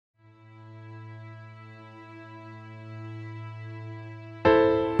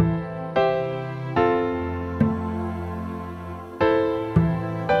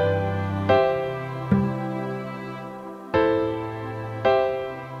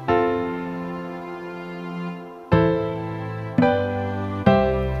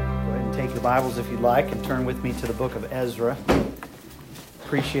the Bibles if you'd like and turn with me to the book of Ezra.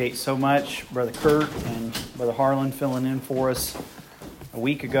 Appreciate so much Brother Kurt and Brother Harlan filling in for us a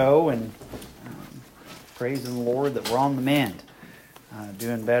week ago, and praising the Lord that we're on the mend,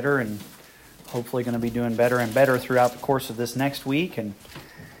 doing better, and hopefully going to be doing better and better throughout the course of this next week, and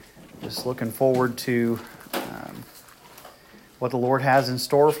just looking forward to what the Lord has in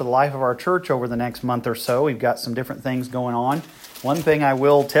store for the life of our church over the next month or so. We've got some different things going on. One thing I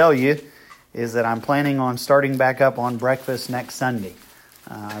will tell you is that I'm planning on starting back up on breakfast next Sunday.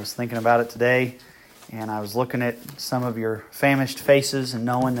 I was thinking about it today, and I was looking at some of your famished faces and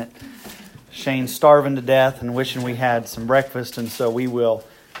knowing that Shane's starving to death and wishing we had some breakfast, and so we will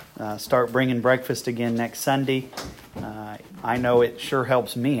start bringing breakfast again next Sunday. I know it sure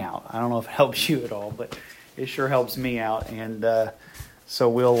helps me out. I don't know if it helps you at all, but it sure helps me out, and so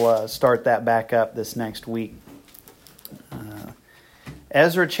we'll start that back up this next week.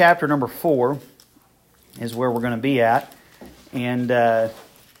 Ezra chapter number 4 is where we're going to be at, and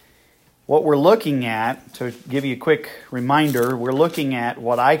what we're looking at, to give you a quick reminder, we're looking at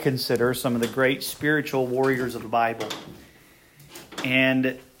what I consider some of the great spiritual warriors of the Bible.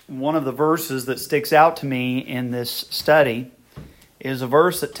 And one of the verses that sticks out to me in this study is a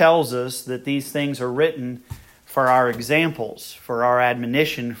verse that tells us that these things are written for our examples, for our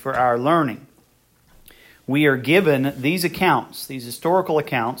admonition, for our learning. We are given these accounts, these historical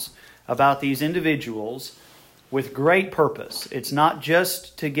accounts about these individuals with great purpose. It's not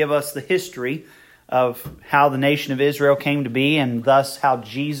just to give us the history of how the nation of Israel came to be, and thus how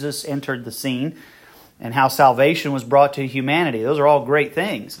Jesus entered the scene and how salvation was brought to humanity. Those are all great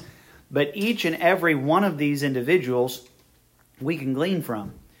things. But each and every one of these individuals we can glean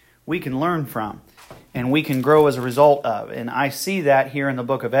from, we can learn from, and we can grow as a result of. And I see that here in the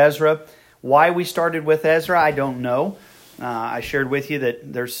book of Ezra. Why we started with Ezra, I don't know. I shared with you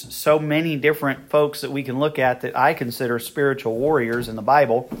that there's so many different folks that we can look at that I consider spiritual warriors in the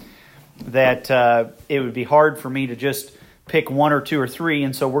Bible that it would be hard for me to just pick one or two or three.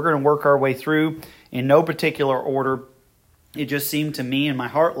 And so we're going to work our way through in no particular order. It just seemed to me in my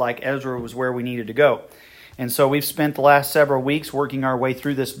heart like Ezra was where we needed to go. And so we've spent the last several weeks working our way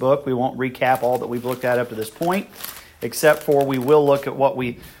through this book. We won't recap all that we've looked at up to this point, except for we will look at what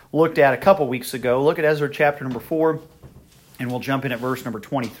we looked at a couple weeks ago. Look at Ezra chapter number 4, and we'll jump in at verse number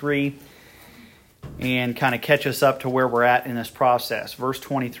 23 and kind of catch us up to where we're at in this process. Verse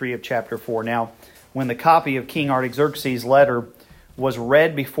 23 of chapter 4. Now, when the copy of King Artaxerxes' letter was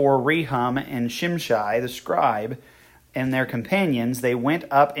read before Rehum and Shimshai the scribe and their companions, they went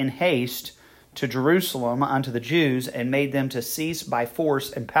up in haste to Jerusalem unto the Jews, and made them to cease by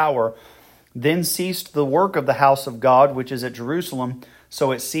force and power. Then ceased the work of the house of God, which is at Jerusalem,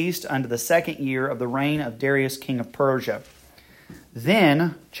 so it ceased unto the 2nd year of the reign of Darius king of Persia.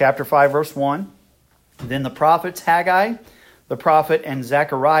 Then, chapter 5, verse 1, then the prophets Haggai, the prophet, and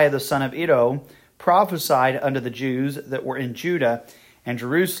Zechariah the son of Iddo prophesied unto the Jews that were in Judah and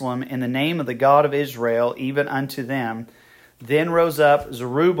Jerusalem in the name of the God of Israel, even unto them. Then rose up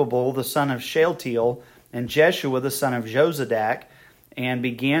Zerubbabel the son of Shealtiel and Jeshua the son of Jozadak, and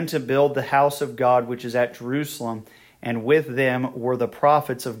began to build the house of God which is at Jerusalem, and with them were the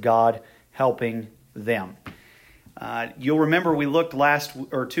prophets of God helping them. You'll remember we looked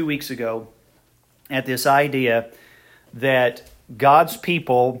 2 weeks ago at this idea that God's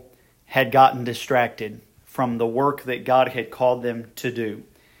people had gotten distracted from the work that God had called them to do.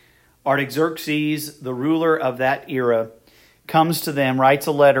 Artaxerxes, the ruler of that era, comes to them, writes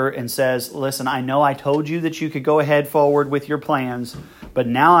a letter, and says, listen, I know I told you that you could go ahead forward with your plans, but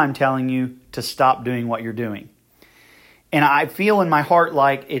now I'm telling you to stop doing what you're doing. And I feel in my heart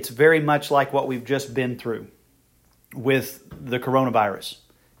like it's very much like what we've just been through with the coronavirus.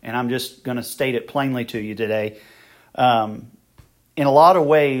 And I'm just going to state it plainly to you today. In a lot of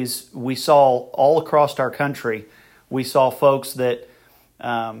ways, we saw all across our country, we saw folks that,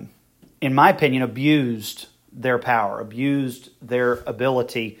 in my opinion, abused their power, abused their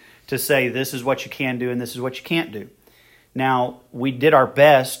ability to say this is what you can do and this is what you can't do. Now, we did our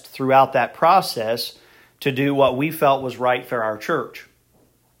best throughout that process to do what we felt was right for our church.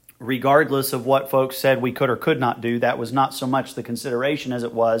 Regardless of what folks said we could or could not do, that was not so much the consideration as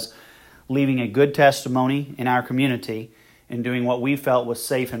it was leaving a good testimony in our community and doing what we felt was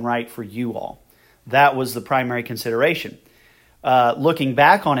safe and right for you all. That was the primary consideration. Looking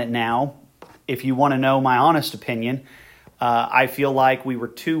back on it now, if you want to know my honest opinion, I feel like we were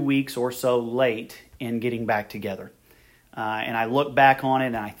 2 weeks or so late in getting back together. And I look back on it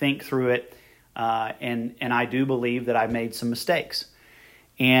and I think through it, and I do believe that I made some mistakes.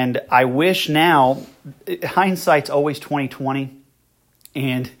 And I wish now, hindsight's always 20/20,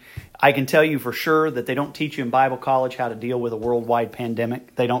 and I can tell you for sure that they don't teach you in Bible college how to deal with a worldwide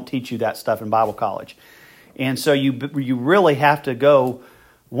pandemic. They don't teach you that stuff in Bible college. And so you really have to go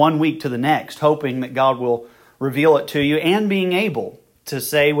 1 week to the next, hoping that God will reveal it to you and being able to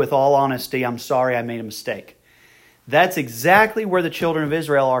say with all honesty, I'm sorry I made a mistake. That's exactly where the children of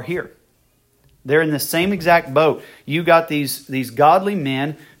Israel are here. They're in the same exact boat. You got these godly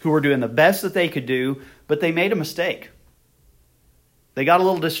men who were doing the best that they could do, but they made a mistake. They got a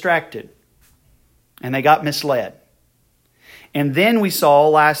little distracted, and they got misled. And then we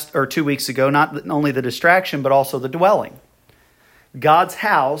saw 2 weeks ago, not only the distraction, but also the dwelling. God's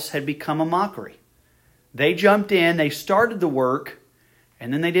house had become a mockery. They jumped in, they started the work,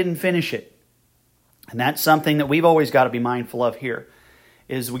 and then they didn't finish it. And that's something that we've always got to be mindful of here,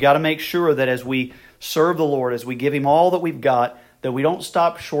 is we got to make sure that as we serve the Lord, as we give Him all that we've got, that we don't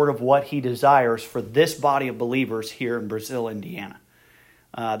stop short of what He desires for this body of believers here in Brazil, Indiana.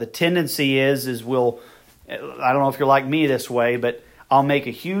 The tendency is I don't know if you're like me this way, but I'll make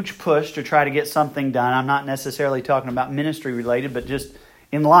a huge push to try to get something done. I'm not necessarily talking about ministry related, but just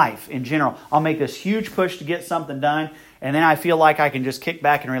in life in general. I'll make this huge push to get something done, and then I feel like I can just kick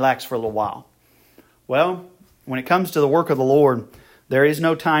back and relax for a little while. Well, when it comes to the work of the Lord, there is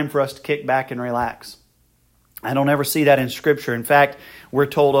no time for us to kick back and relax. I don't ever see that in Scripture. In fact, we're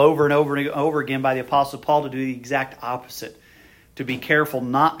told over and over and over again by the Apostle Paul to do the exact opposite, to be careful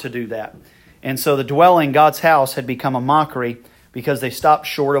not to do that. And so the dwelling, God's house, had become a mockery because they stopped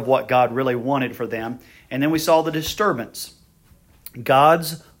short of what God really wanted for them. And then we saw the disturbance.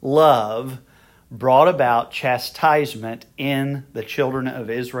 God's love brought about chastisement in the children of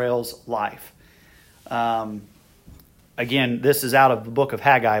Israel's life. Again, this is out of the book of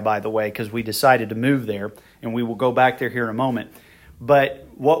Haggai, by the way, because we decided to move there, and we will go back there here in a moment. But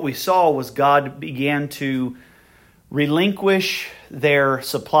what we saw was God began to relinquish their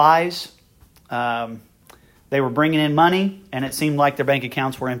supplies. They were bringing in money, and it seemed like their bank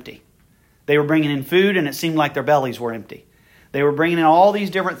accounts were empty. They were bringing in food, and it seemed like their bellies were empty. They were bringing in all these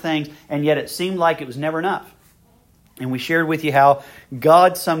different things, and yet it seemed like it was never enough. And we shared with you how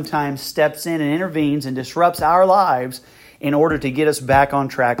God sometimes steps in and intervenes and disrupts our lives in order to get us back on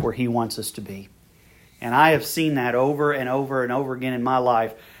track where He wants us to be. And I have seen that over and over and over again in my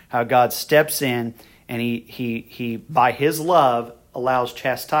life, how God steps in and He by His love, allows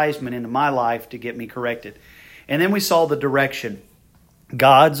chastisement into my life to get me corrected. And then we saw the direction.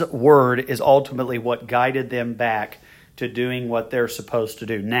 God's Word is ultimately what guided them back to doing what they're supposed to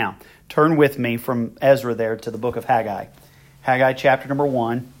do. Now, turn with me from Ezra there to the book of Haggai. Haggai chapter number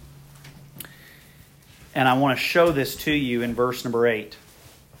 1. And I want to show this to you in verse number 8.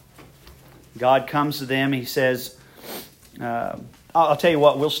 God comes to them. He says, I'll tell you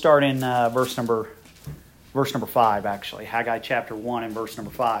what, we'll start in verse number 5, actually. Haggai chapter 1 and verse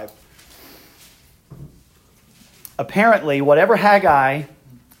number 5. Apparently, whatever Haggai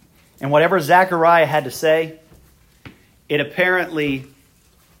and whatever Zechariah had to say, it apparently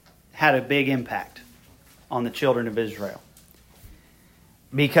had a big impact on the children of Israel.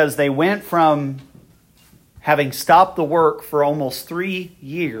 Because they went from having stopped the work for almost 3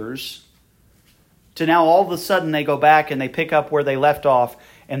 years to now all of a sudden they go back and they pick up where they left off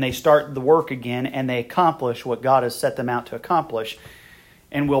and they start the work again and they accomplish what God has set them out to accomplish.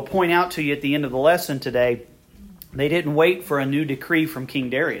 And we'll point out to you at the end of the lesson today, they didn't wait for a new decree from King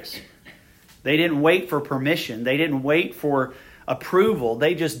Darius. They didn't wait for permission. They didn't wait for approval.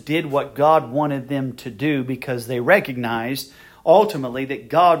 They just did what God wanted them to do because they recognized ultimately that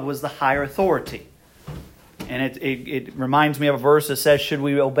God was the higher authority. And it reminds me of a verse that says, should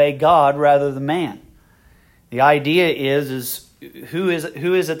we obey God rather than man? The idea is who is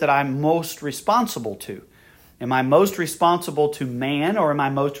it that I'm most responsible to? Am I most responsible to man or am I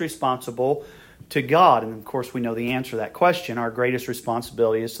most responsible to God? And of course we know the answer to that question. Our greatest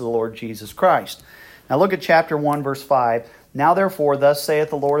responsibility is to the Lord Jesus Christ. Now look at chapter 1 verse 5. Now therefore thus saith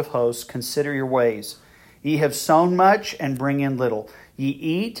the Lord of hosts, consider your ways. Ye have sown much and bring in little. Ye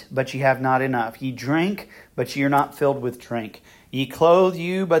eat, but ye have not enough. Ye drink, but ye are not filled with drink. Ye clothe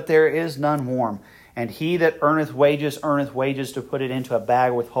you, but there is none warm. And he that earneth wages to put it into a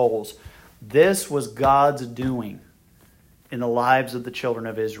bag with holes. This was God's doing in the lives of the children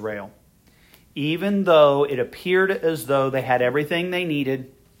of Israel. Even though it appeared as though they had everything they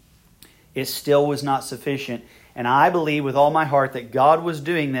needed, it still was not sufficient. And I believe with all my heart that God was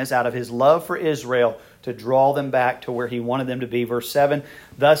doing this out of His love for Israel to draw them back to where He wanted them to be. Verse 7,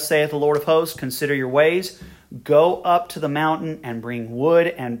 thus saith the Lord of hosts, consider your ways. Go up to the mountain and bring wood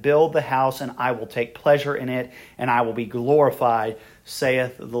and build the house, and I will take pleasure in it, and I will be glorified,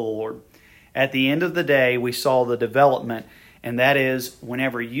 saith the Lord. At the end of the day, we saw the development. And that is,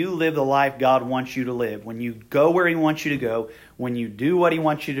 whenever you live the life God wants you to live, when you go where He wants you to go, when you do what He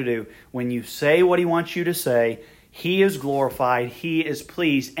wants you to do, when you say what He wants you to say, He is glorified, He is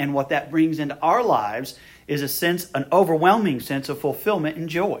pleased. And what that brings into our lives is an overwhelming sense of fulfillment and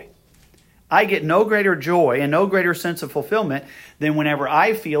joy. I get no greater joy and no greater sense of fulfillment than whenever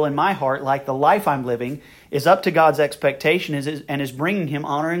I feel in my heart like the life I'm living is up to God's expectation and is bringing Him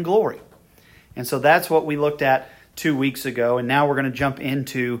honor and glory. And so that's what we looked at 2 weeks ago. And now we're going to jump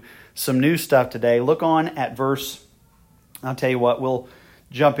into some new stuff today. Look on at I'll tell you what, we'll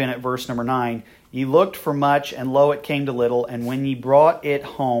jump in at verse number 9. Ye looked for much, and lo, it came to little. And when ye brought it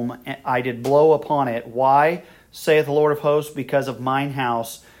home, I did blow upon it. Why, saith the Lord of hosts? Because of mine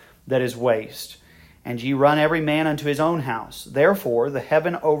house that is waste. And ye run every man unto his own house. Therefore the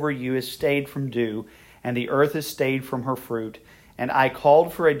heaven over you is stayed from dew, and the earth is stayed from her fruit. And I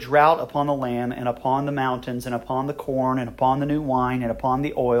called for a drought upon the land, and upon the mountains, and upon the corn, and upon the new wine, and upon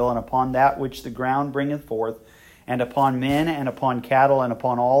the oil, and upon that which the ground bringeth forth, and upon men, and upon cattle, and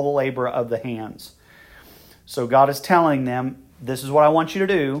upon all the labor of the hands. So God is telling them, this is what I want you to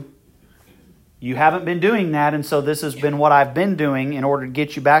do. You haven't been doing that, and so this has been what I've been doing in order to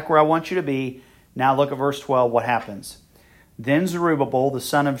get you back where I want you to be. Now look at verse 12, what happens. Then Zerubbabel, the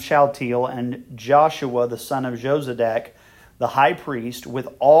son of Shealtiel, and Joshua, the son of Jozadak, the high priest, with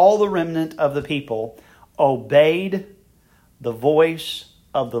all the remnant of the people, obeyed the voice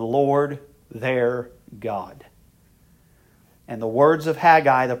of the Lord their God. And the words of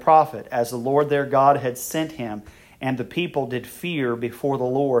Haggai the prophet, as the Lord their God had sent him, and the people did fear before the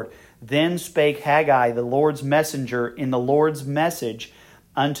Lord. Then spake Haggai the Lord's messenger in the Lord's message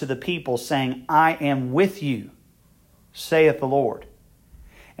unto the people, saying, I am with you, saith the Lord.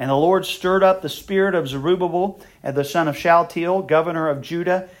 And the Lord stirred up the spirit of Zerubbabel, and the son of Shealtiel, governor of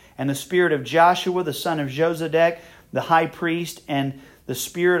Judah, and the spirit of Joshua, the son of Jozadak, the high priest, and the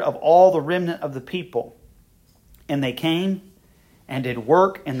spirit of all the remnant of the people. And they came and did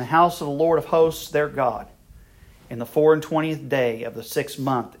work in the house of the Lord of hosts their God, in the 24th day of the 6th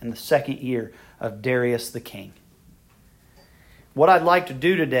month, in the 2nd year of Darius the king. What I'd like to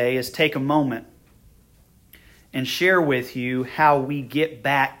do today is take a moment and share with you how we get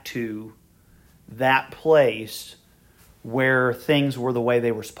back to that place where things were the way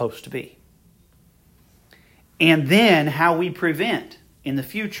they were supposed to be. And then how we prevent in the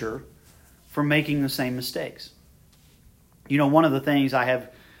future from making the same mistakes. You know, one of the things I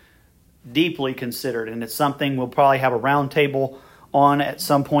have deeply considered, and it's something we'll probably have a round table on at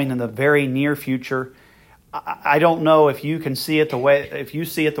some point in the very near future. I don't know if you can see it the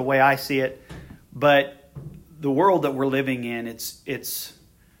way I see it, but the world that we're living in, it's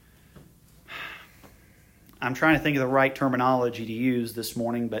I'm trying to think of the right terminology to use this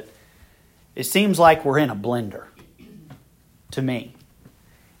morning, but it seems like we're in a blender to me.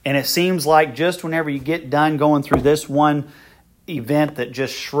 And it seems like just whenever you get done going through this one event that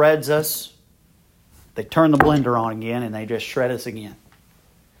just shreds us, they turn the blender on again and they just shred us again.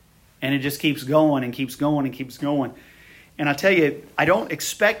 And it just keeps going and keeps going and keeps going. And I tell you, I don't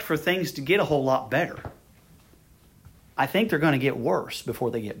expect for things to get a whole lot better. I think they're going to get worse before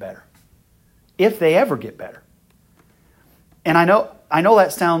they get better. If they ever get better. And I know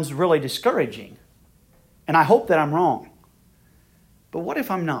that sounds really discouraging. And I hope that I'm wrong. But what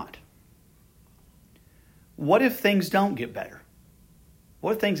if I'm not? What if things don't get better?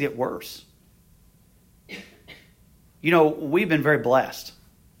 What if things get worse? You know, we've been very blessed.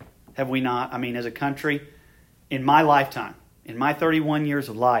 Have we not? I mean, as a country, in my lifetime, in my 31 years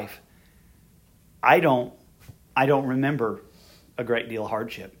of life, I don't remember a great deal of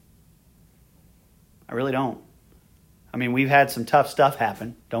hardship. I really don't. I mean, we've had some tough stuff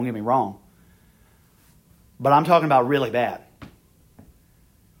happen, don't get me wrong. But I'm talking about really bad.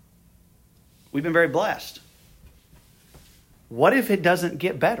 We've been very blessed. What if it doesn't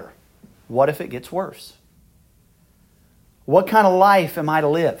get better? What if it gets worse? What kind of life am I to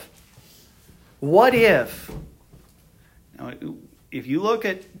live? What if you look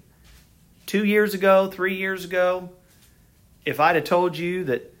at 2 years ago, 3 years ago, if I'd have told you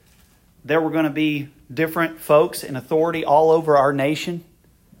that there were going to be different folks in authority all over our nation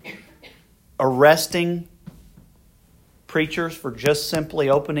arresting preachers for just simply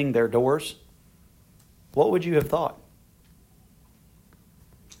opening their doors, what would you have thought?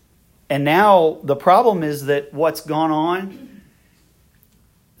 And now the problem is that what's gone on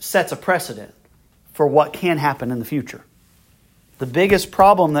sets a precedent for what can happen in the future. The biggest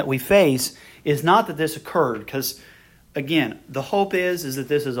problem that we face is not that this occurred, because again, the hope is that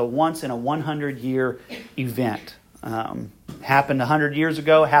this is a once in a 100-year event. Happened 100 years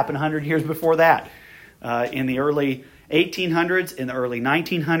ago, happened 100 years before that, in the early 1800s, in the early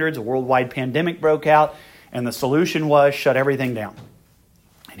 1900s, a worldwide pandemic broke out, and the solution was shut everything down.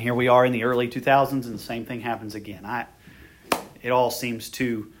 And here we are in the early 2000s, and the same thing happens again. It all seems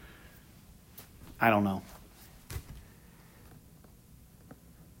to, I don't know.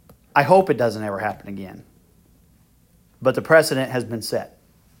 I hope it doesn't ever happen again. But the precedent has been set.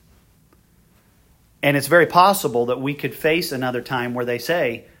 And it's very possible that we could face another time where they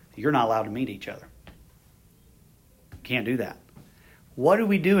say, you're not allowed to meet each other. Can't do that. What do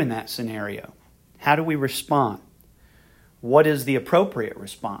we do in that scenario? How do we respond? What is the appropriate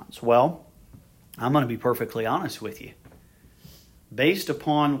response? Well, I'm going to be perfectly honest with you. Based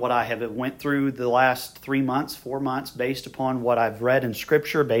upon what I have went through the last 3 months, 4 months, based upon what I've read in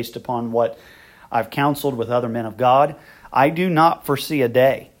Scripture, based upon what I've counseled with other men of God, I do not foresee a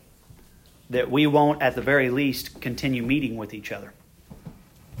day that we won't, at the very least, continue meeting with each other.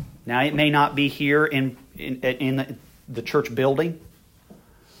 Now, it may not be here in the church building,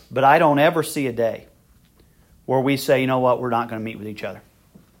 but I don't ever see a day where we say, you know what, we're not going to meet with each other.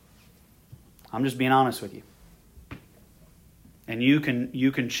 I'm just being honest with you. And you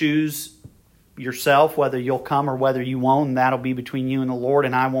can choose yourself whether you'll come or whether you won't, and that'll be between you and the Lord,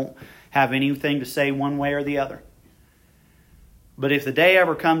 and I won't have anything to say one way or the other. But if the day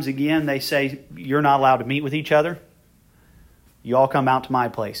ever comes again, they say, you're not allowed to meet with each other, you all come out to my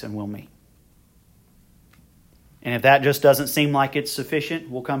place and we'll meet. And if that just doesn't seem like it's sufficient,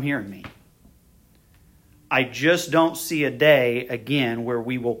 we'll come here and meet. I just don't see a day again where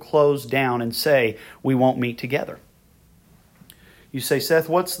we will close down and say we won't meet together. You say, Seth,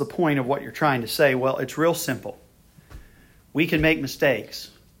 what's the point of what you're trying to say? Well, it's real simple. We can make mistakes,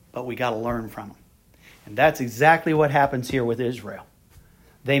 but we got to learn from them. And that's exactly what happens here with Israel.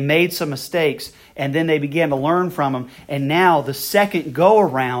 They made some mistakes, and then they began to learn from them. And now, the second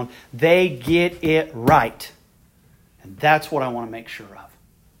go-around, they get it right. And that's what I want to make sure of.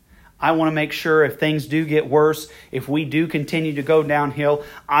 I want to make sure if things do get worse, if we do continue to go downhill,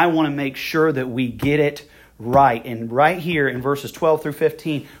 I want to make sure that we get it right. And right here in verses 12 through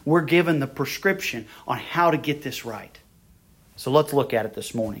 15, we're given the prescription on how to get this right. So let's look at it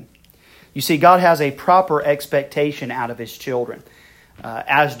this morning. You see, God has a proper expectation out of His children,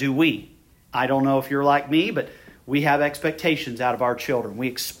 as do we. I don't know if you're like me, but we have expectations out of our children. We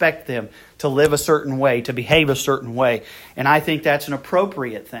expect them to live a certain way, to behave a certain way, and I think that's an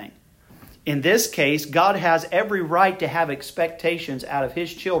appropriate thing. In this case, God has every right to have expectations out of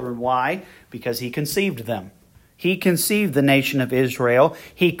His children. Why? Because He conceived them. He conceived the nation of Israel.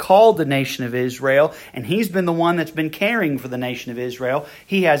 He called the nation of Israel, and He's been the one that's been caring for the nation of Israel.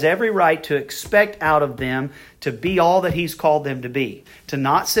 He has every right to expect out of them to be all that He's called them to be, to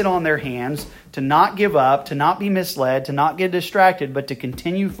not sit on their hands, to not give up, to not be misled, to not get distracted, but to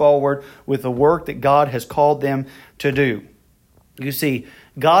continue forward with the work that God has called them to do. You see,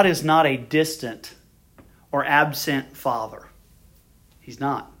 God is not a distant or absent Father. He's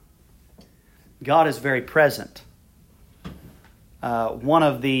not. God is very present. One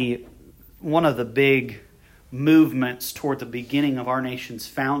of the big movements toward the beginning of our nation's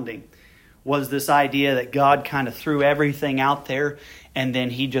founding was this idea that God kind of threw everything out there and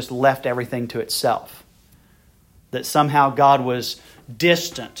then He just left everything to itself. That somehow God was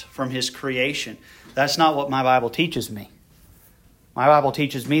distant from His creation. That's not what my Bible teaches me. My Bible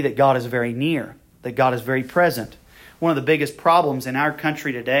teaches me that God is very near, that God is very present. One of the biggest problems in our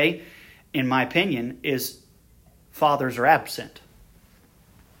country today, in my opinion, is fathers are absent.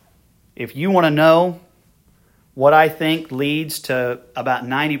 If you want to know what I think leads to about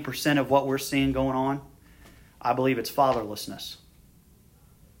 90% of what we're seeing going on, I believe it's fatherlessness.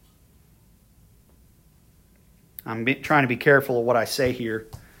 I'm trying to be careful of what I say here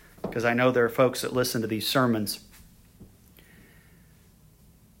because I know there are folks that listen to these sermons.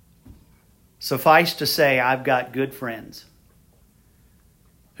 Suffice to say, I've got good friends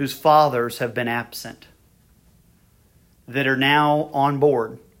whose fathers have been absent that are now on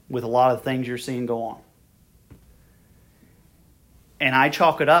board with a lot of things you're seeing go on. And I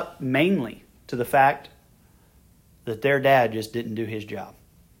chalk it up mainly to the fact that their dad just didn't do his job.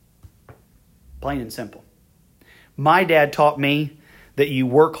 Plain and simple. My dad taught me that you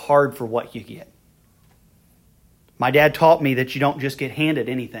work hard for what you get. My dad taught me that you don't just get handed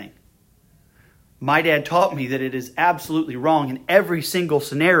anything. My dad taught me that it is absolutely wrong in every single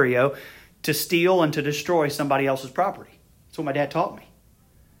scenario to steal and to destroy somebody else's property. That's what my dad taught me.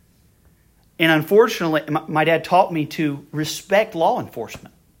 And unfortunately, my dad taught me to respect law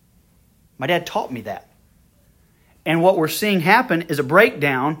enforcement. My dad taught me that. And what we're seeing happen is a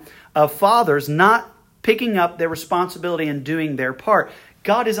breakdown of fathers not picking up their responsibility and doing their part.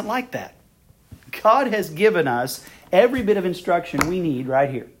 God isn't like that. God has given us every bit of instruction we need right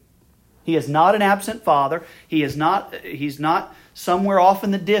here. He is not an absent father. He's not somewhere off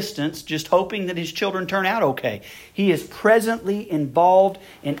in the distance just hoping that his children turn out okay. He is presently involved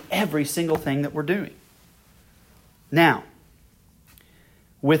in every single thing that we're doing. Now,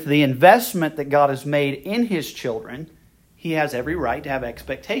 with the investment that God has made in His children, He has every right to have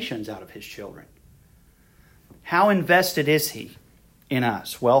expectations out of His children. How invested is He in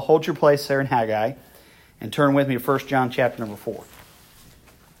us? Well, hold your place there in Haggai and turn with me to 1 John chapter number 4.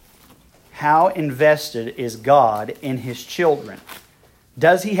 How invested is God in His children?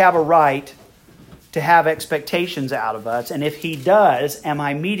 Does He have a right to have expectations out of us? And if He does, am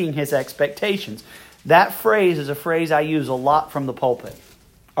I meeting His expectations? That phrase is a phrase I use a lot from the pulpit.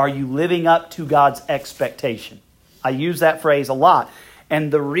 Are you living up to God's expectation? I use that phrase a lot.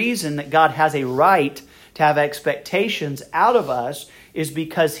 And the reason that God has a right to have expectations out of us is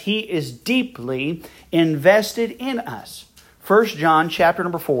because He is deeply invested in us. 1 John chapter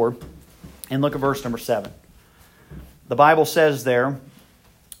number 4, and look at verse number 7. The Bible says there,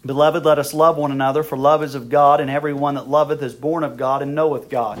 Beloved, let us love one another, for love is of God, and every one that loveth is born of God and knoweth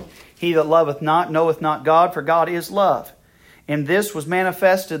God. He that loveth not knoweth not God, for God is love. In this was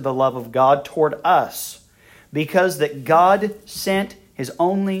manifested the love of God toward us, because that God sent His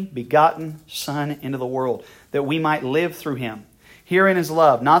only begotten Son into the world, that we might live through Him. Herein is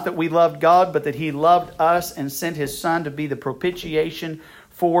love, not that we loved God, but that He loved us and sent His Son to be the propitiation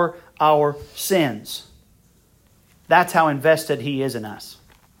for our sins. That's how invested He is in us.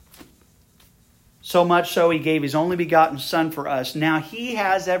 So much so He gave His only begotten Son for us. Now He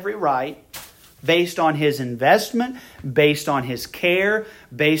has every right, based on His investment, based on His care,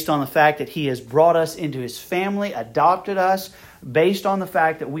 based on the fact that He has brought us into His family, adopted us, based on the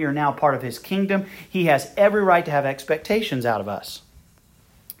fact that we are now part of His kingdom. He has every right to have expectations out of us.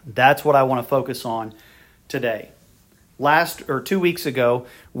 That's what I want to focus on today. 2 weeks ago,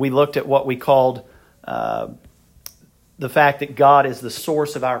 we looked at what we called the fact that God is the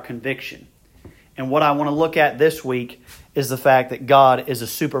source of our conviction. And what I want to look at this week is the fact that God is a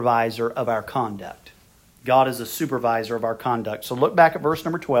supervisor of our conduct. God is a supervisor of our conduct. So look back at verse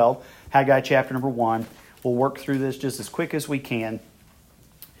number 12, Haggai chapter number 1. We'll work through this just as quick as we can,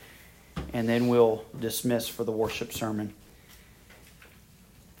 and then we'll dismiss for the worship sermon.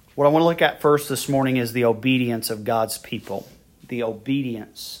 What I want to look at first this morning is the obedience of God's people. The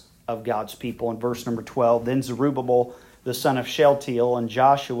obedience of God's people. In verse number 12, Then Zerubbabel the son of Shealtiel and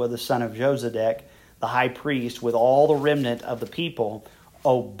Joshua the son of Josedek, the high priest, with all the remnant of the people,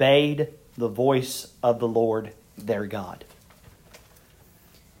 obeyed the voice of the Lord their God.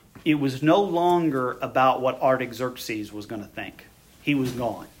 It was no longer about what Artaxerxes was going to think. He was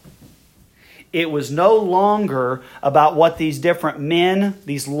gone. It was no longer about what these different men,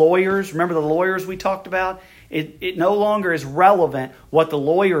 these lawyers, remember the lawyers we talked about? It no longer is relevant what the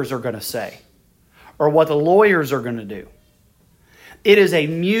lawyers are going to say or what the lawyers are going to do. It is a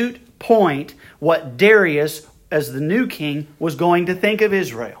mute point what Darius, as the new king, was going to think of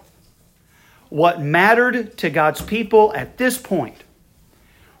Israel. What mattered to God's people at this point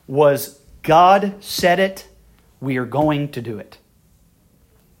was God said it, we are going to do it.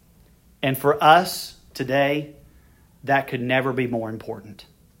 And for us today, that could never be more important.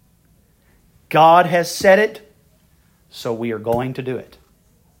 God has said it, so we are going to do it.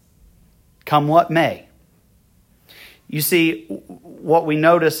 Come what may. You see, what we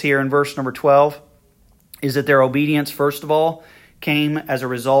notice here in verse number 12 is that their obedience, first of all, came as a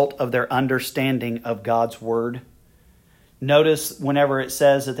result of their understanding of God's word. Notice whenever it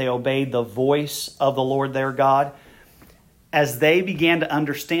says that they obeyed the voice of the Lord their God, as they began to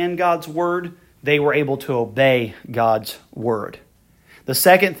understand God's word, they were able to obey God's word. The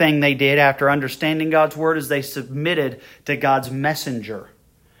second thing they did after understanding God's word is they submitted to God's messenger.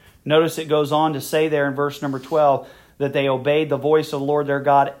 Notice it goes on to say there in verse number 12 that they obeyed the voice of the Lord their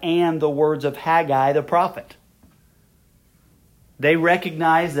God and the words of Haggai the prophet. They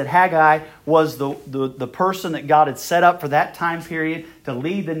recognized that Haggai was the person that God had set up for that time period to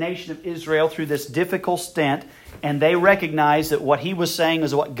lead the nation of Israel through this difficult stint. And they recognized that what he was saying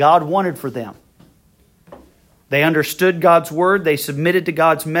is what God wanted for them. They understood God's word. They submitted to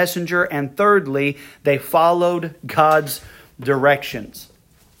God's messenger. And thirdly, they followed God's directions.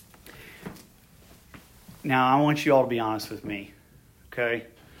 Now, I want you all to be honest with me. Okay?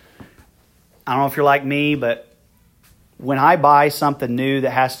 I don't know if you're like me, but when I buy something new that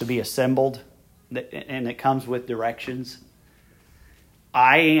has to be assembled and it comes with directions,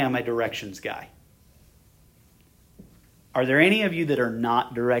 I am a directions guy. Are there any of you that are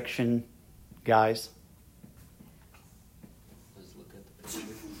not direction guys? Let's look at the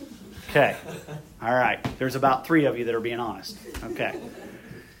picture. Okay. All right. There's about 3 of you that are being honest. Okay.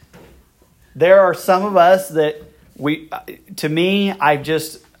 There are some of us that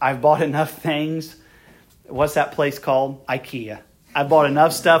I've bought enough things. What's that place called? IKEA. I've bought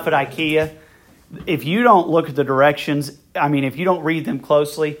enough stuff at IKEA. If you don't look at the directions, if you don't read them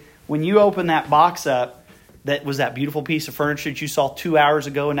closely, when you open that box up, that was that beautiful piece of furniture that you saw 2 hours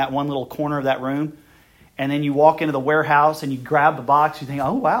ago in that one little corner of that room, and then you walk into the warehouse and you grab the box, you think,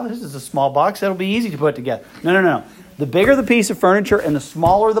 oh, wow, this is a small box. That'll be easy to put together. No. The bigger the piece of furniture and the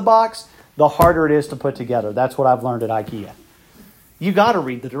smaller the box, the harder it is to put together. That's what I've learned at IKEA. You got to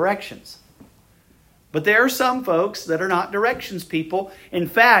read the directions. But there are some folks that are not directions people. In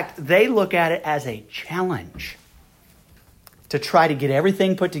fact, they look at it as a challenge to try to get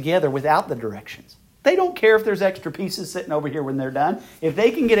everything put together without the directions. They don't care if there's extra pieces sitting over here when they're done. If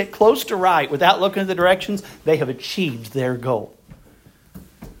they can get it close to right without looking at the directions, they have achieved their goal.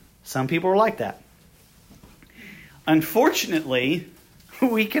 Some people are like that. Unfortunately,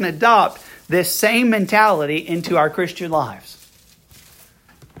 we can adopt this same mentality into our Christian lives.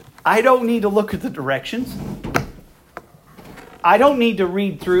 I don't need to look at the directions. I don't need to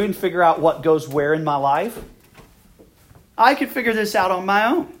read through and figure out what goes where in my life. I could figure this out on my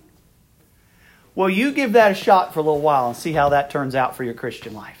own. Well, you give that a shot for a little while and see how that turns out for your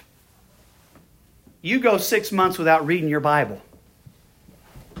Christian life. You go 6 months without reading your Bible.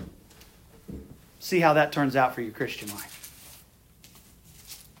 See how that turns out for your Christian life.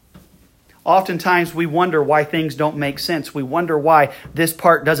 Oftentimes we wonder why things don't make sense. We wonder why this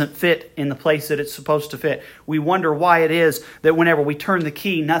part doesn't fit in the place that it's supposed to fit. We wonder why it is that whenever we turn the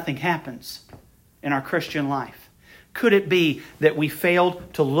key, nothing happens in our Christian life. Could it be that we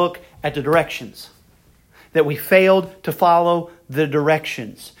failed to look at the directions? That we failed to follow the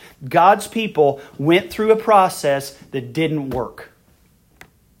directions? God's people went through a process that didn't work.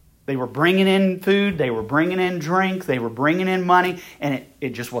 They were bringing in food, they were bringing in drink, they were bringing in money, and it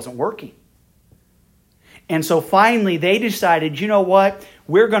just wasn't working. And so finally they decided, you know what?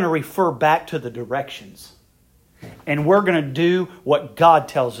 We're going to refer back to the directions. And we're going to do what God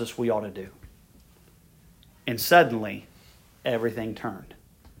tells us we ought to do. And suddenly, everything turned.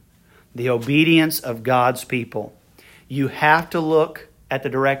 The obedience of God's people. You have to look at the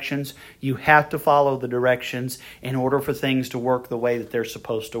directions. You have to follow the directions in order for things to work the way that they're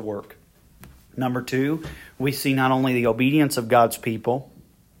supposed to work. Number 2, we see not only the obedience of God's people,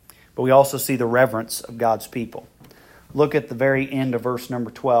 but we also see the reverence of God's people. Look at the very end of verse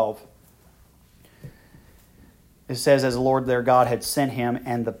number 12. It says, as the Lord their God had sent him,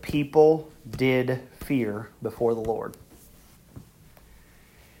 and the people did fear before the Lord.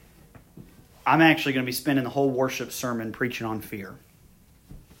 I'm actually going to be spending the whole worship sermon preaching on fear.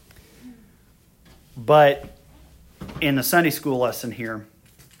 But in the Sunday school lesson here,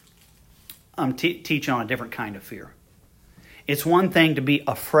 I'm teaching on a different kind of fear. It's one thing to be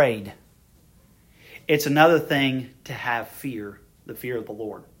afraid. It's another thing to have fear, the fear of the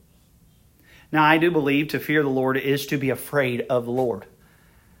Lord. Now, I do believe to fear the Lord is to be afraid of the Lord.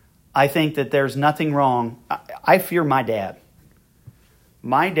 I think that there's nothing wrong. I fear my dad.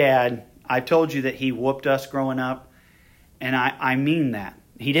 My dad, I told you that he whooped us growing up, and I mean that.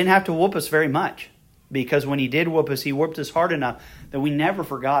 He didn't have to whoop us very much, because when he did whoop us, he whooped us hard enough that we never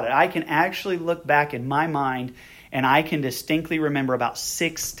forgot it. I can actually look back in my mind, and I can distinctly remember about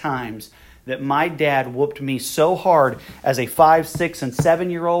 6 times that my dad whooped me so hard as a 5, 6, and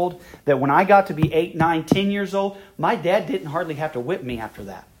 7-year-old that when I got to be 8, 9, 10 years old, my dad didn't hardly have to whip me after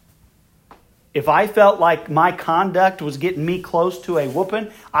that. If I felt like my conduct was getting me close to a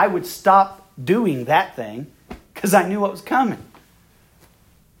whooping, I would stop doing that thing because I knew what was coming.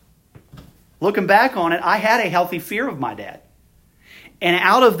 Looking back on it, I had a healthy fear of my dad. And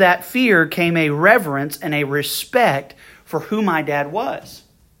out of that fear came a reverence and a respect for who my dad was.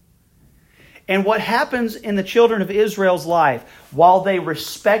 And what happens in the children of Israel's life, while they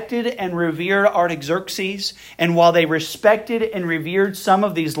respected and revered Artaxerxes, and while they respected and revered some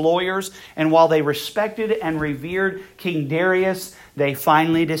of these lawyers, and while they respected and revered King Darius, they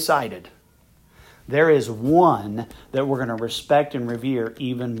finally decided, there is one that we're going to respect and revere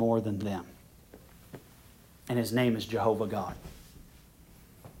even more than them. And his name is Jehovah God.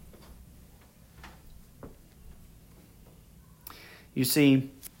 You see,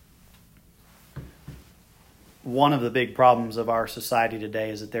 one of the big problems of our society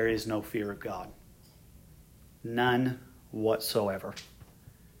today is that there is no fear of God. None whatsoever.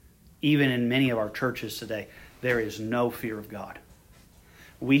 Even in many of our churches today, there is no fear of God.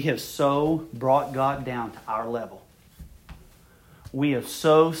 We have so brought God down to our level. We have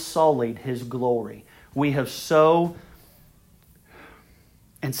so sullied His glory. We have so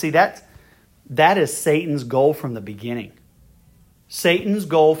And see, that is Satan's goal from the beginning. Satan's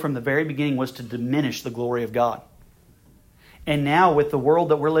goal from the very beginning was to diminish the glory of God. And now with the world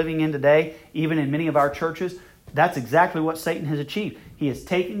that we're living in today, even in many of our churches, that's exactly what Satan has achieved. He has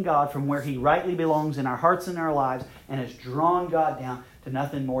taken God from where He rightly belongs in our hearts and our lives and has drawn God down to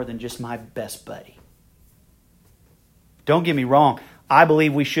nothing more than just my best buddy. Don't get me wrong. I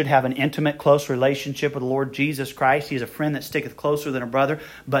believe we should have an intimate, close relationship with the Lord Jesus Christ. He is a friend that sticketh closer than a brother.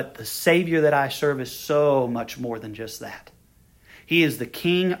 But the Savior that I serve is so much more than just that. He is the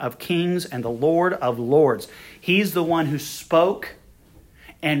King of kings and the Lord of lords. He's the one who spoke,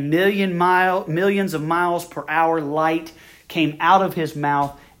 and millions of miles per hour light came out of His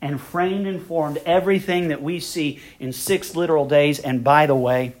mouth and framed and formed everything that we see in 6 literal days. And by the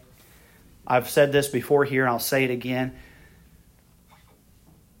way, I've said this before here and I'll say it again.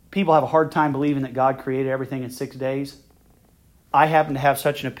 People have a hard time believing that God created everything in 6 days. I happen to have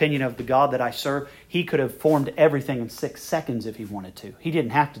such an opinion of the God that I serve. He could have formed everything in 6 seconds if He wanted to. He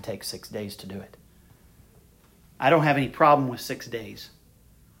didn't have to take 6 days to do it. I don't have any problem with 6 days.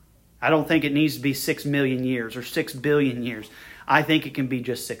 I don't think it needs to be 6 million years or 6 billion years. I think it can be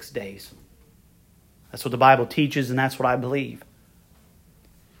just 6 days. That's what the Bible teaches, and that's what I believe.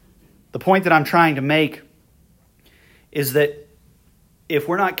 The point that I'm trying to make is that if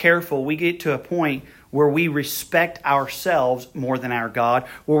we're not careful, we get to a point where we respect ourselves more than our God,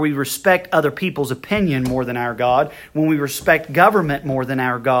 where we respect other people's opinion more than our God, when we respect government more than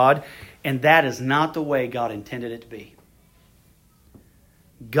our God, and that is not the way God intended it to be.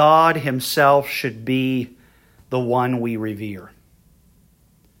 God Himself should be the one we revere.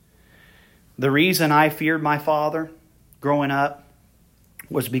 The reason I feared my father growing up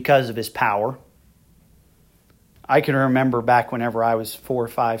was because of his power. I can remember back whenever I was 4,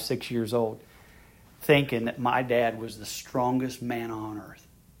 5, 6 years old, thinking that my dad was the strongest man on earth.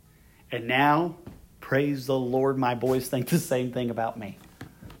 And now, praise the Lord, my boys think the same thing about me.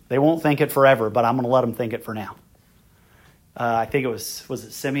 They won't think it forever, but I'm going to let them think it for now. I think it was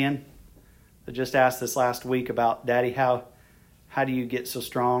it Simeon that just asked this last week about, Daddy, how do you get so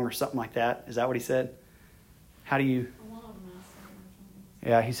strong, or something like that? Is that what he said? How do you...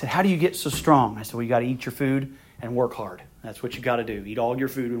 Yeah, he said, how do you get so strong? I said, well, you got to eat your food and work hard. That's what you got to do. Eat all your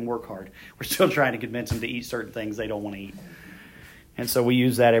food and work hard. We're still trying to convince them to eat certain things they don't want to eat. And so we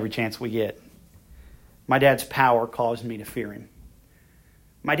use that every chance we get. My dad's power caused me to fear him.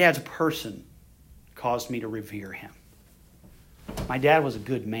 My dad's person caused me to revere him. My dad was a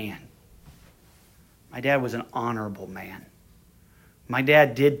good man. My dad was an honorable man. My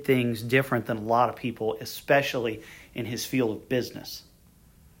dad did things different than a lot of people, especially in his field of business.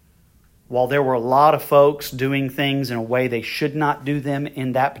 While there were a lot of folks doing things in a way they should not do them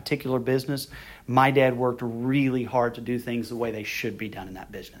in that particular business, my dad worked really hard to do things the way they should be done in that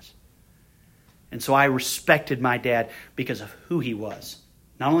business. And so I respected my dad because of who he was.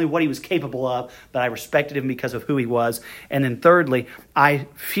 Not only what he was capable of, but I respected him because of who he was. And then thirdly, I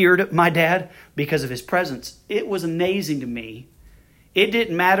feared my dad because of his presence. It was amazing to me. It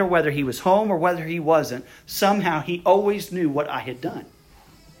didn't matter whether he was home or whether he wasn't. Somehow he always knew what I had done.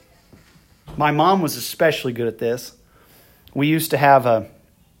 My mom was especially good at this. We used to have a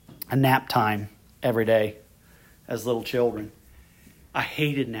nap time every day as little children. I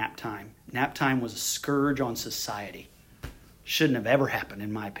hated nap time. Nap time was a scourge on society. Shouldn't have ever happened,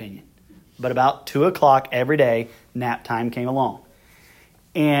 in my opinion. But about 2 o'clock every day, nap time came along.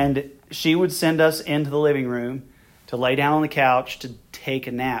 And she would send us into the living room to lay down on the couch to take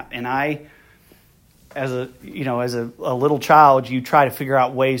a nap. And I, as a little child, you try to figure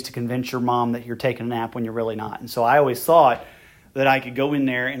out ways to convince your mom that you're taking a nap when you're really not. And so I always thought that I could go in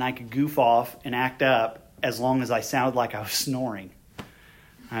there and I could goof off and act up as long as I sounded like I was snoring.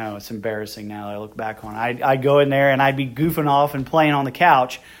 I know, it's embarrassing now that I look back on it. I'd go in there and I'd be goofing off and playing on the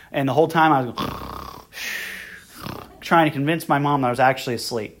couch, and the whole time I was trying to convince my mom that I was actually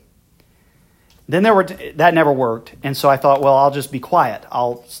asleep. Then that never worked, and so I thought, well, I'll just be quiet.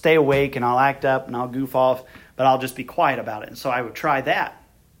 I'll stay awake and I'll act up and I'll goof off, but I'll just be quiet about it. And so I would try that.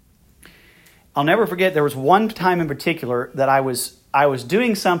 I'll never forget, there was one time in particular that I was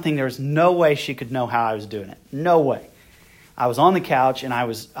doing something there was no way she could know how I was doing it. No way. I was on the couch and I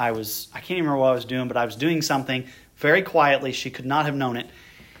can't even remember what I was doing, but I was doing something very quietly. She could not have known it.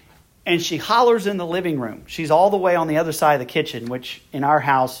 And she hollers in the living room. She's all the way on the other side of the kitchen, which in our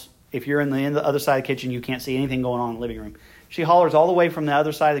house, if you're in the other side of the kitchen, you can't see anything going on in the living room. She hollers all the way from the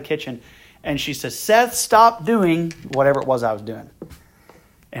other side of the kitchen, and she says, Seth, stop doing whatever it was I was doing.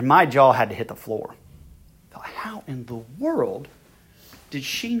 And my jaw had to hit the floor. I thought, how in the world did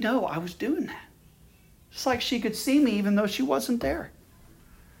she know I was doing that? It's like she could see me even though she wasn't there.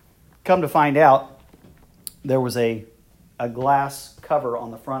 Come to find out, there was a glass cover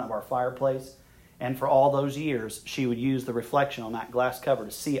on the front of our fireplace. And for all those years, she would use the reflection on that glass cover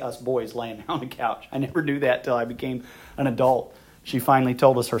to see us boys laying there on the couch. I never knew that till I became an adult. She finally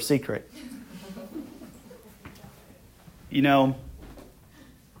told us her secret. You know,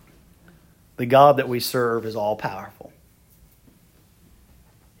 the God that we serve is all-powerful.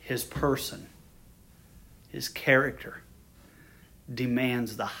 His person, His character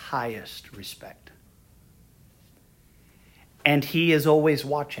demands the highest respect. And He is always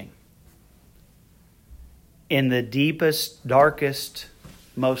watching. In the deepest, darkest,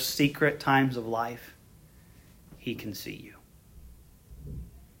 most secret times of life, He can see you.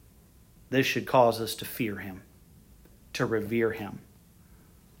 This should cause us to fear Him, to revere Him.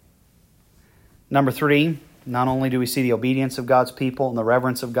 Number 3, not only do we see the obedience of God's people and the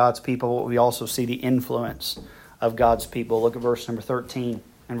reverence of God's people, but we also see the influence of God's people. Look at verse number 13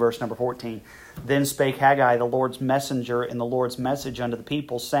 and verse number 14. Then spake Haggai, the Lord's messenger, in the Lord's message unto the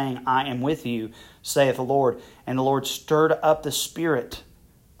people, saying, I am with you, saith the Lord. And the Lord stirred up the spirit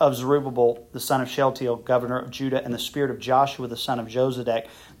of Zerubbabel, the son of Shealtiel, governor of Judah, and the spirit of Joshua, the son of Josedek,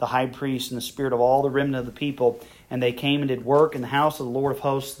 the high priest, and the spirit of all the remnant of the people. And they came and did work in the house of the Lord of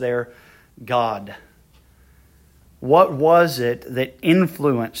hosts, their God. What was it that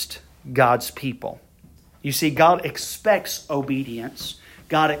influenced God's people? You see, God expects obedience.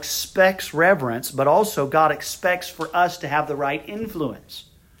 God expects reverence, but also God expects for us to have the right influence.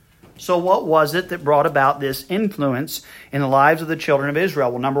 So what was it that brought about this influence in the lives of the children of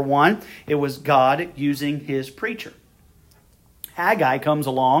Israel? Well, number 1, it was God using His preacher. Haggai comes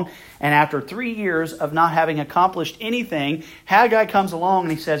along, and after 3 years of not having accomplished anything, Haggai comes along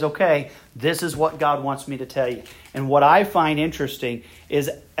and he says, okay, this is what God wants me to tell you. And what I find interesting is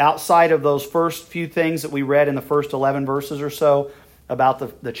outside of those first few things that we read in the first 11 verses or so,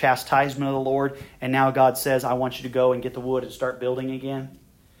 about the chastisement of the Lord, and now God says, I want you to go and get the wood and start building again.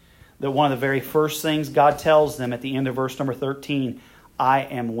 That one of the very first things God tells them at the end of verse number 13, I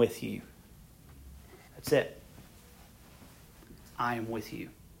am with you. That's it. I am with you.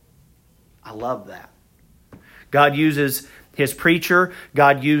 I love that. God uses His preacher.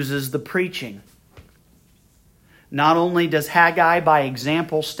 God uses the preaching. Not only does Haggai, by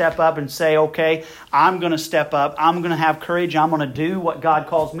example, step up and say, okay, I'm going to step up, I'm going to have courage, I'm going to do what God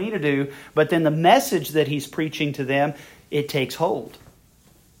calls me to do, but then the message that he's preaching to them, it takes hold.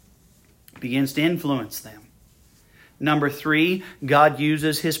 It begins to influence them. Number 3, God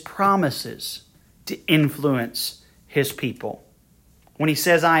uses His promises to influence His people. When He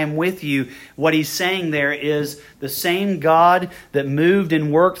says, I am with you, what He's saying there is the same God that moved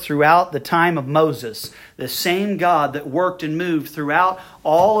and worked throughout the time of Moses, the same God that worked and moved throughout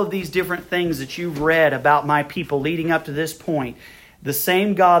all of these different things that you've read about my people leading up to this point, the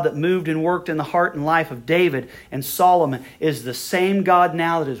same God that moved and worked in the heart and life of David and Solomon is the same God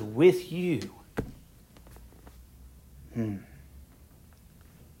now that is with you.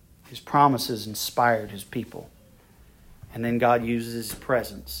 His promises inspired His people. And then God uses His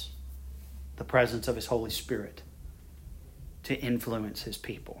presence, the presence of His Holy Spirit, to influence His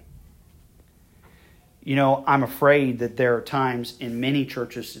people. You know, I'm afraid that there are times in many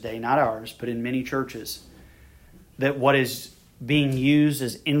churches today, not ours, but in many churches, that what is being used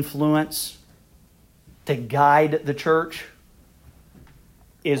as influence to guide the church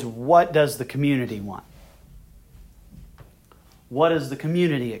is, what does the community want? What does the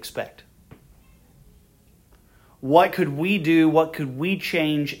community expect? What could we do? What could we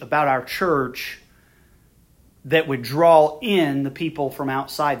change about our church that would draw in the people from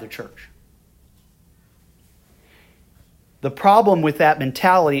outside the church? The problem with that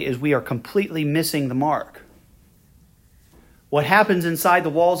mentality is we are completely missing the mark. What happens inside the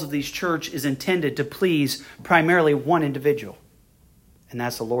walls of these churches is intended to please primarily one individual, and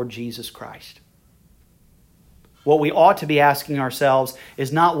that's the Lord Jesus Christ. What we ought to be asking ourselves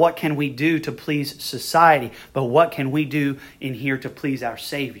is not what can we do to please society, but what can we do in here to please our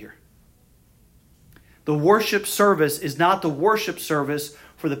Savior. The worship service is not the worship service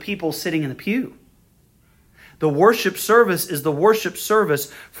for the people sitting in the pew. The worship service is the worship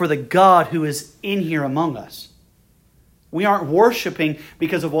service for the God who is in here among us. We aren't worshiping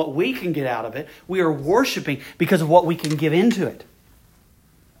because of what we can get out of it. We are worshiping because of what we can give into it.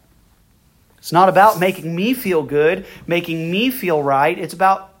 It's not about making me feel good, making me feel right. It's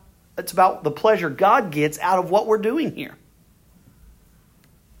about the pleasure God gets out of what we're doing here.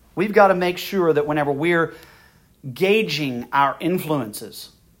 We've got to make sure that whenever we're gauging our influences,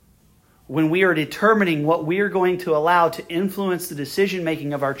 when we are determining what we are going to allow to influence the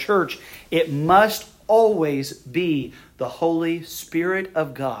decision-making of our church, it must always be the Holy Spirit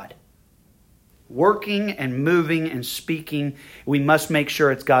of God working and moving and speaking, we must make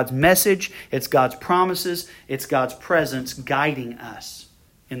sure it's God's message, it's God's promises, it's God's presence guiding us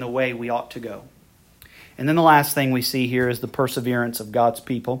in the way we ought to go. And then the last thing we see here is the perseverance of God's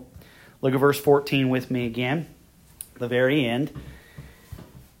people. Look at verse 14 with me again, the very end.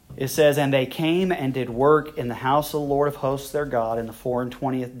 It says, "And they came and did work in the house of the Lord of hosts their God in the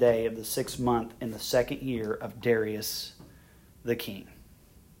 24th day of the 6th month in the 2nd year of Darius the king."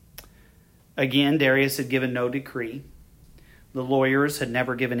 Again, Darius had given no decree. The lawyers had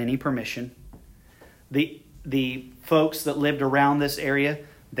never given any permission. The folks that lived around this area,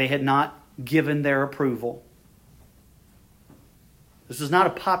 they had not given their approval. This was not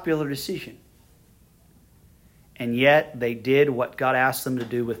a popular decision. And yet they did what God asked them to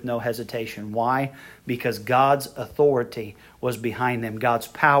do with no hesitation. Why? Because God's authority was behind them. God's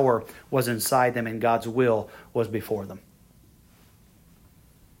power was inside them, and God's will was before them.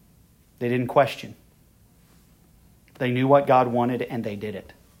 They didn't question. They knew what God wanted, and they did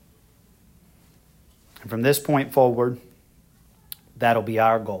it. And from this point forward, that'll be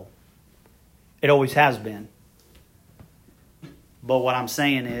our goal. It always has been. But what I'm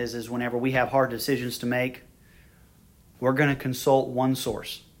saying is whenever we have hard decisions to make, we're going to consult one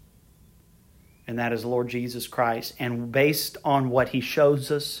source. And that is Lord Jesus Christ. And based on what He shows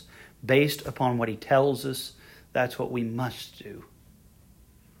us, based upon what He tells us, that's what we must do.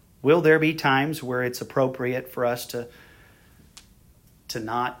 Will there be times where it's appropriate for us to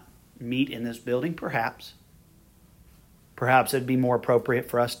not meet in this building? Perhaps. Perhaps it'd be more appropriate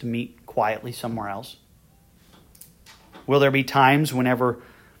for us to meet quietly somewhere else. Will there be times whenever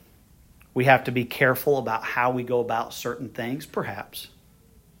we have to be careful about how we go about certain things? Perhaps.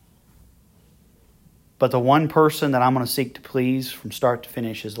 But the one person that I'm going to seek to please from start to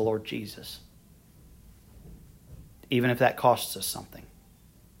finish is the Lord Jesus. Even if that costs us something.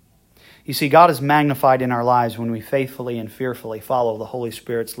 You see, God is magnified in our lives when we faithfully and fearfully follow the Holy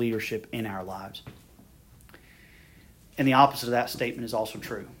Spirit's leadership in our lives. And the opposite of that statement is also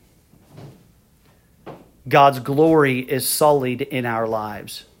true. God's glory is sullied in our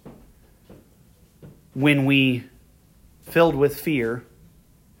lives when we, filled with fear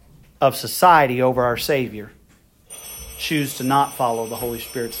of society over our Savior, choose to not follow the Holy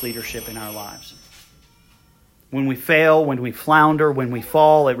Spirit's leadership in our lives. When we fail, when we flounder, when we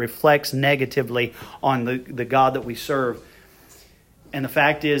fall, it reflects negatively on the God that we serve. And the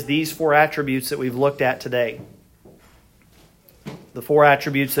fact is, these 4 attributes that we've looked at today, the 4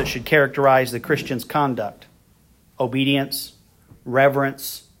 attributes that should characterize the Christian's conduct: obedience,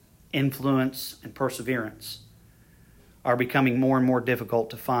 reverence, influence, and perseverance, are becoming more and more difficult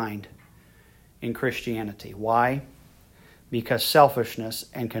to find in Christianity. Why? Because selfishness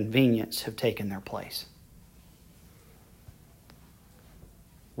and convenience have taken their place.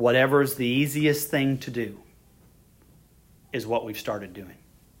 Whatever is the easiest thing to do is what we've started doing.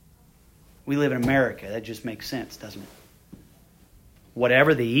 We live in America. That just makes sense, doesn't it?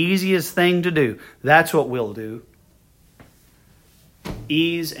 Whatever the easiest thing to do, that's what we'll do.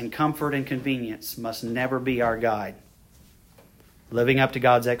 Ease and comfort and convenience must never be our guide. Living up to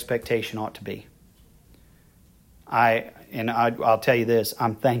God's expectation ought to be. I'll tell you this,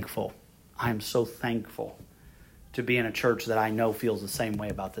 I'm thankful. I'm so thankful to be in a church that I know feels the same way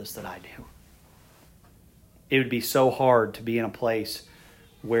about this that I do. It would be so hard to be in a place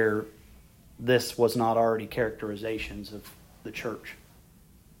where this was not already characterizations of the church.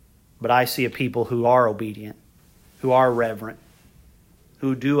 But I see a people who are obedient, who are reverent,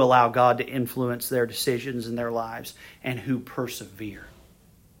 who do allow God to influence their decisions in their lives, and who persevere.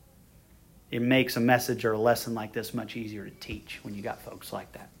 It makes a message or a lesson like this much easier to teach when you got folks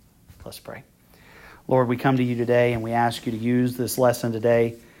like that. Let's pray. Lord, we come to you today and we ask you to use this lesson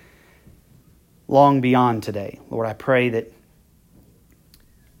today long beyond today. Lord, I pray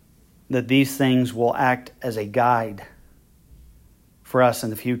that these things will act as a guide for us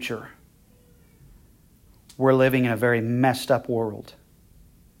in the future. We're living in a very messed up world.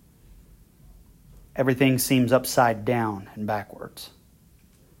 Everything seems upside down and backwards.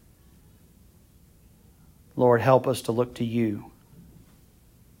 Lord, help us to look to you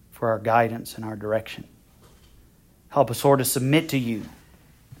for our guidance and our direction. Help us, Lord, to submit to you,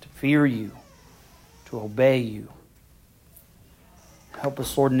 to fear you, to obey you. Help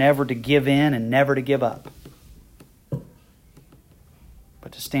us, Lord, never to give in and never to give up,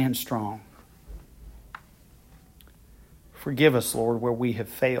 but to stand strong. Forgive us, Lord, where we have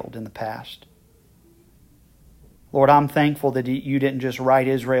failed in the past. Lord, I'm thankful that you didn't just write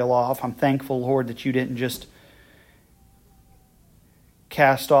Israel off. I'm thankful, Lord, that you didn't just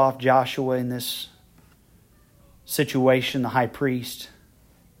cast off Joshua in this situation, the high priest.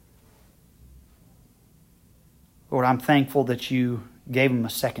 Lord, I'm thankful that you gave them a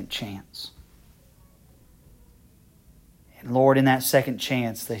second chance. And Lord, in that second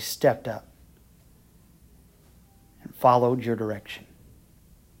chance, they stepped up and followed your direction.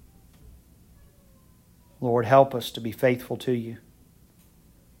 Lord, help us to be faithful to you.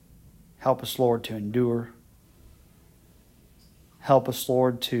 Help us, Lord, to endure. Help us,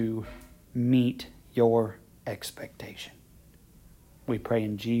 Lord, to meet your expectation. We pray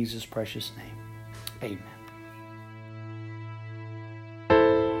in Jesus' precious name. Amen.